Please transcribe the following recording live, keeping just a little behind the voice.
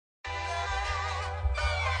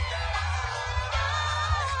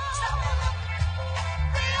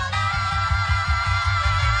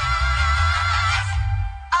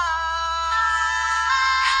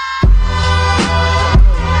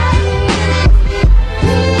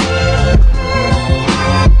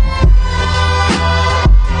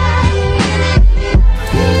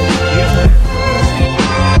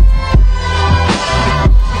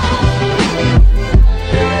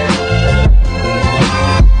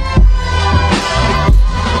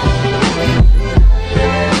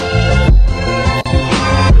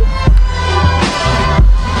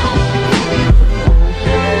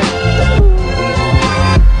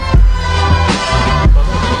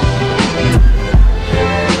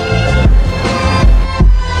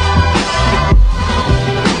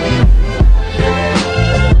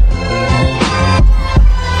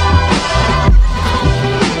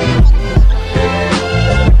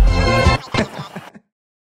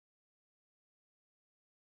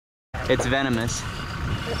It's venomous.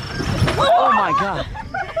 Oh my god.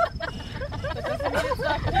 That doesn't mean it's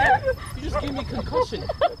not there. You just gave me concussion.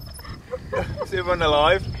 Is everyone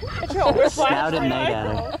alive? Snouted night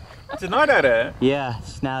adder. It's a night adder? Yeah,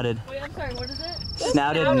 snouted. Wait, I'm sorry, what is it?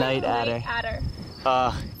 Snouted night adder. Adder.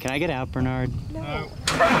 Can I get out, Bernard? No.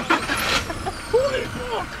 Got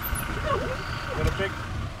a big...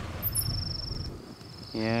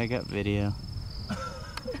 Yeah, I got video.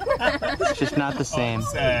 It's just not the same.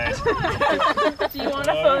 Sad. Do you want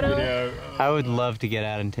a photo? Video. I would love to get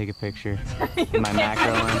out and take a picture. My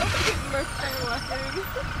macro lens.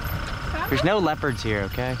 There's no leopards here,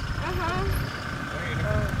 okay?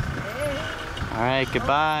 All right,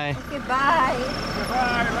 goodbye. Goodbye.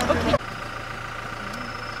 Goodbye.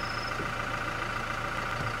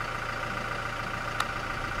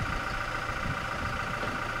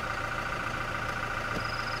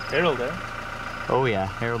 Herald there. Oh yeah,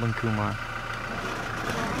 Harold and Kumar.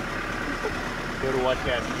 Go to what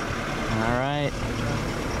cat? All right.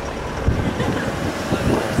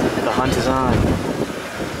 The hunt is on.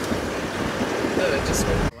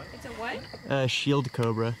 It's a what? Shield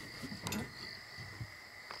cobra.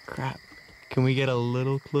 Crap. Can we get a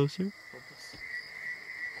little closer?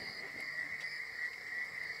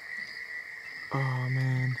 Oh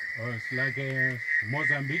man. Oh, it's like a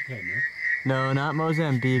Mozambique, no? No, not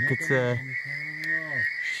Mozambique. It's a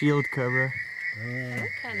shield cobra.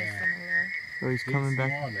 Kind of similar. Oh, he's coming back.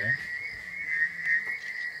 Small, eh?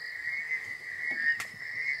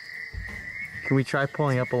 Can we try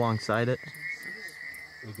pulling up alongside it?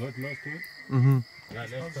 You got close to it? Mm-hmm. Yeah,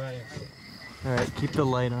 let's try it. All right, keep the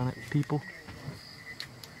light on it, people.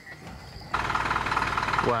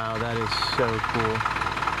 Wow, that is so cool.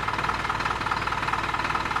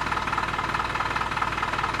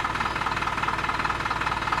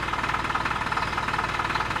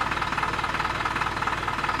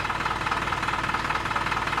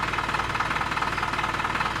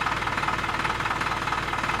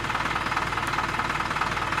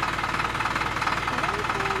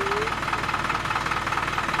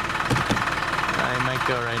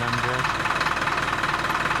 Go right under it.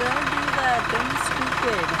 Don't do that. Don't be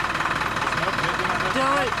stupid.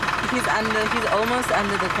 Don't. He's almost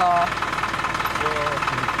under the car.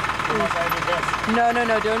 No.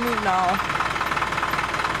 Don't move now.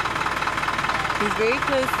 He's very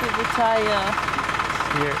close to the tire.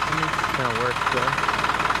 Here, it's gonna work though.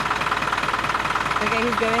 Okay,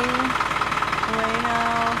 he's going away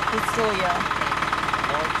now. He's still here.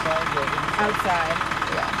 Outside or inside? Outside.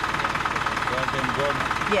 Yeah. Yeah, then go.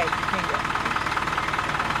 Yeah, you can go.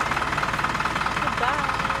 Goodbye.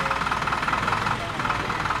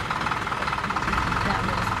 That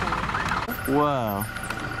was Whoa.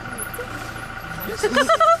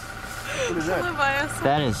 What is that?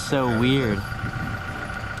 That is so weird.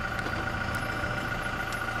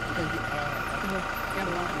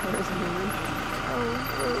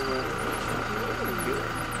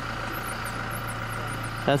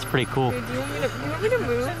 That's pretty cool. Do you want me to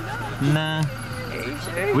move? Nah. Are you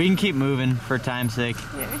sure? We can keep moving for time's sake.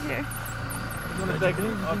 Yeah, here. You want to take it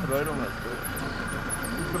off the road almost?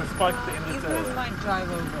 He's got a spike at the end of the tail. might drive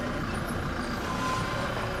over.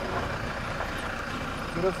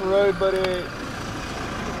 Get off the road, buddy.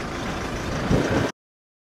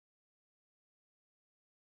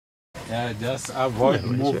 Yeah, just avoid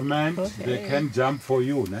movement. Okay. They can jump for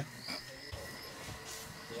you, ne?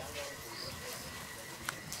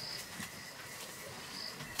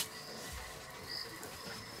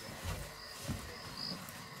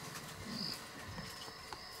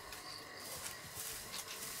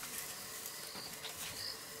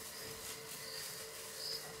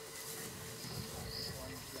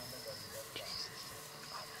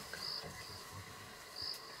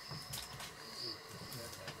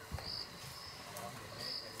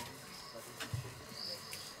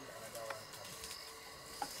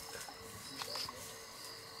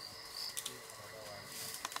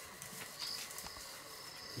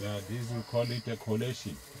 Yeah, this we call it a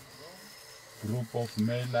collation. Group of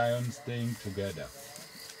male lions staying together.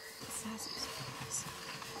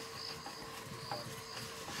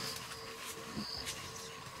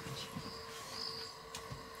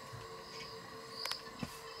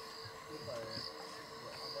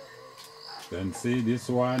 Then see, this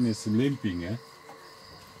one is limping, eh?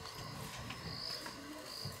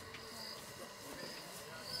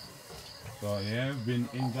 So he has been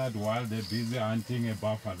injured while they're busy hunting a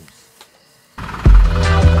buffalo.